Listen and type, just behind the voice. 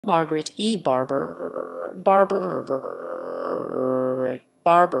Margaret E. Barber, Barber,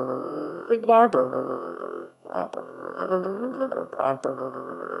 Barber,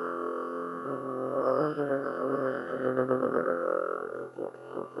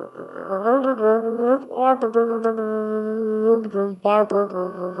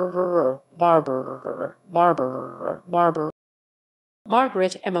 Barber, Barber.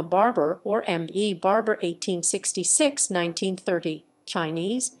 Margaret Emma Barber, or M.E. Barber, 1866–1930,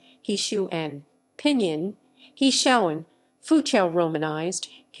 Chinese, Shòuēn, Pinyin, Shòuēn, Foochow Romanized,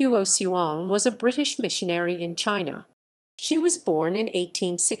 Huò Sêu-ång, was a British missionary in China. She was born in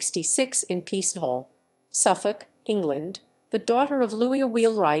 1866 in Peasenhall, Suffolk, England, the daughter of Louis a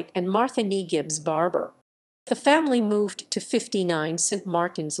wheelwright and Martha Nee Gibbs Barber. The family moved to 59 St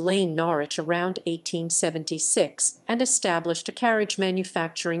Martins Lane Norwich around 1876 and established a carriage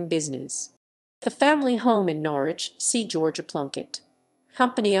manufacturing business. The family home in Norwich, see Georgia Plunkett.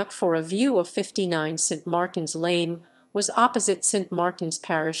 Company up for a view of 59 St Martins Lane was opposite St Martins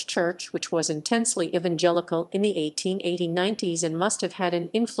Parish Church, which was intensely evangelical in the 1880–90s and must have had an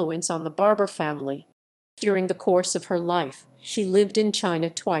influence on the Barber family. During the course of her life, she lived in China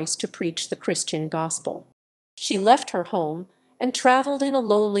twice to preach the Christian gospel. She left her home and traveled in a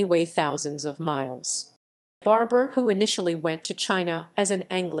lonely way thousands of miles. Barber, who initially went to China as an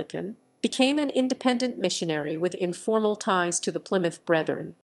Anglican, became an independent missionary with informal ties to the Plymouth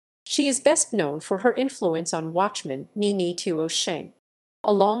Brethren. She is best known for her influence on Watchman Nee Tuo-Sheng.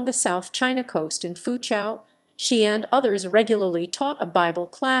 Along the South China coast in Foochow, she and others regularly taught a Bible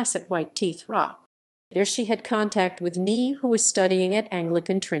class at White Teeth Rock. There she had contact with Nee, who was studying at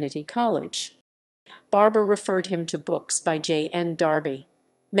Anglican Trinity College. Barber referred him to books by J.N. Darby,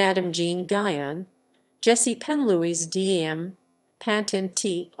 Madame Jeanne Guyon, Jessie Penn-Lewis D.M., Panton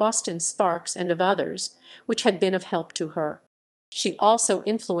T. Austin Sparks, and of others, which had been of help to her. She also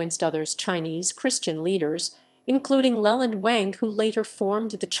influenced others Chinese Christian leaders, including Leland Wang, who later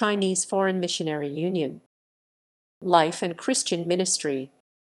formed the Chinese Foreign Missionary Union. Life and Christian Ministry.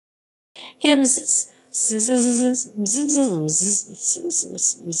 Hymns.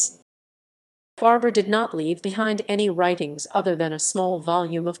 Barber did not leave behind any writings other than a small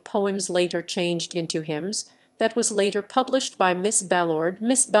volume of poems later changed into hymns that was later published by Miss Ballard.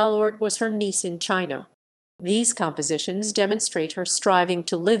 Miss Ballard was her niece in China. These compositions demonstrate her striving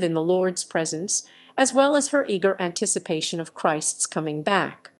to live in the Lord's presence, as well as her eager anticipation of Christ's coming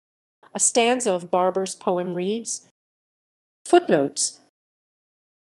back. A stanza of Barber's poem reads, Footnotes: